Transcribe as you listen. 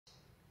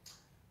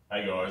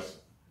Hey guys,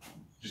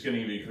 just going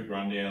to give you a quick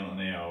rundown on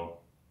our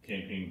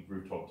camping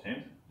rooftop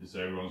tent, just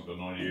so everyone's got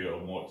an idea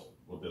of what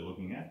they're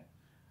looking at.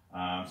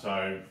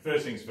 So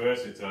first things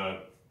first, it's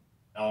a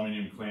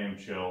aluminium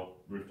clamshell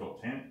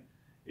rooftop tent.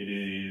 It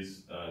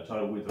is a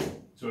total width of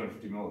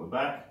 250mm at the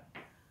back,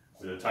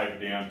 with a taper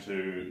down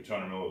to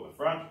 200mm at the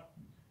front.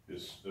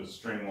 Just a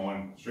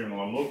streamline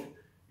look.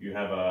 You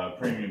have a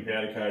premium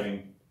powder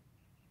coating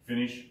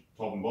finish,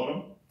 top and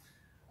bottom.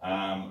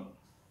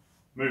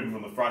 Moving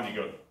from the front, you've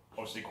got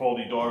obviously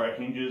quality die-rack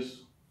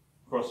hinges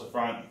across the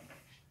front.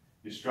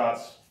 Your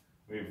struts,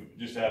 we've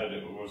just added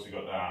it. We've also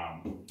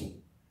got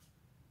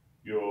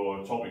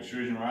your top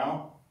extrusion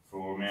rail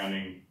for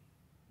mounting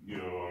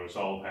your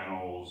solar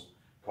panels,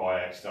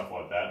 kayaks, stuff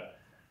like that.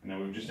 And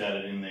then we've just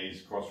added in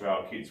these cross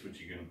rail kits,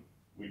 which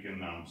we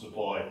can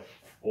supply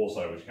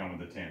also, which come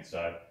with the tent.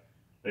 So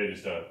they're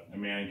just a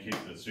mounting kit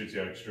that suits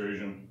our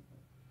extrusion.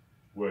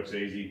 Works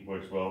easy,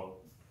 works well,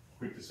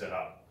 quick to set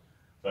up.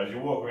 So as you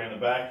walk around the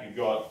back, you've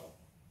got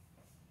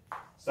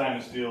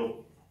stainless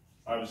steel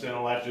over center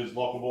latches,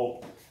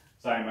 lockable,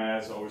 same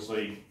as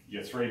obviously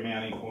your 3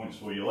 mounting points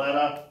for your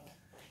ladder,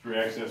 3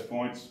 access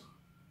points,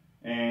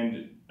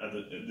 and at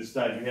this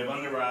stage we have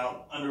under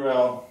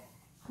rail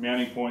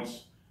mounting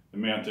points to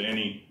mount to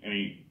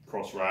any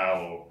cross rail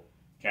or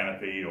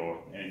canopy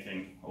or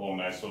anything along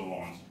those sort of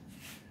lines.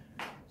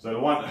 So the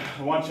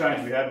one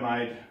change we have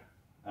made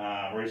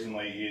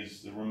recently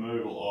is the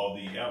removal of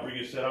the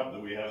outrigger setup that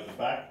we have at the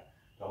back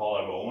to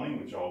hollow over awning,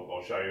 which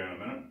I'll show you in a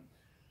minute.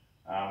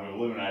 We've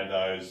eliminated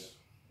those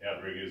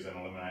outriggers and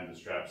eliminated the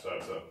straps, so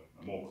it's a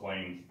more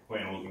clean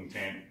looking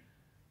tent.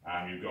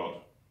 You've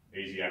got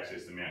easy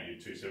access to mount your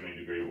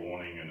 270-degree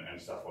awning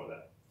and stuff like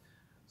that.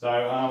 So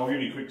we'll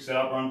give you a quick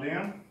setup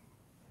rundown.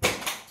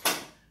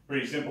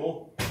 Pretty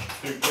simple,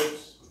 2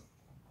 clips,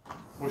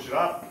 push it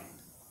up.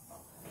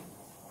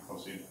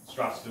 Obviously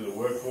struts do the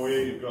work for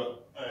you. You've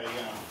got a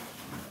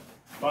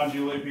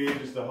bungee loop here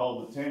just to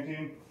hold the tent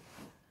in.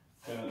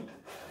 And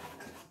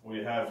all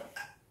you have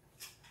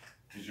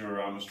is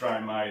your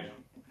Australian-made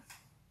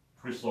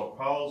twist lock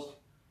poles.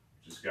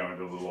 Just go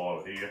into a little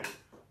eye here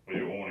for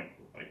your awning.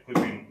 They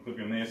clip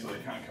in there so they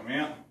can't come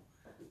out.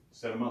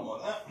 Set them up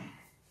like that,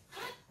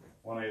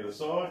 one either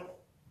side.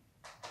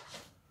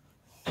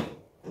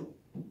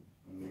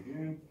 And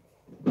again.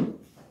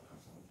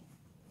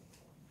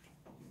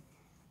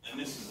 And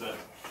this is the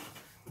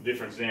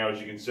difference now,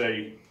 as you can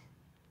see.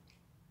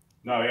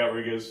 No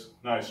outriggers,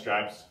 no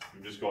straps.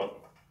 We've just got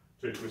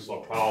 2 twist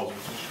lock poles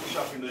which push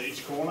up into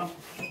each corner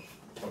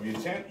of your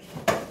tent.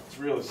 It's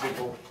really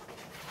simple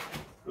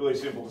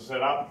to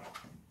set up.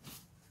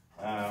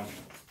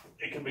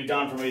 It can be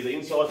done from either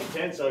inside the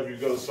tent, so if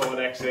you've got a side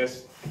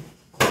access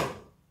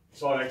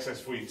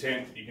for your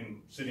tent, you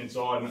can sit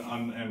inside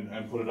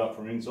and put it up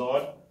from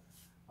inside,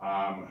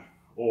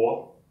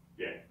 or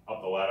yeah,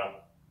 up the ladder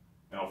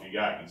and off you go.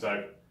 And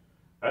so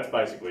that's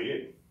basically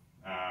it.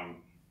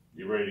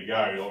 You're ready to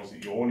go.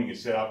 Obviously your awning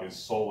is set up, is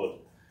solid.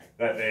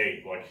 That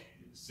there, like,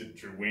 sit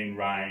through wind,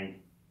 rain,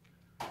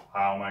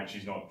 hail, mate,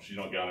 she's not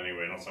going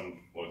anywhere. Not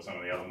like some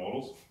of the other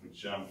models,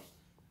 which got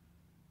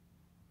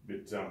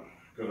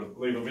to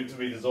leave a bit to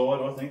be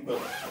desired, I think.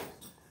 But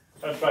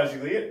that's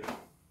basically it.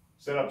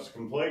 Setup's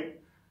complete.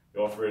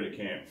 You're off ready to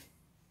camp.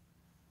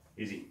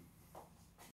 Easy.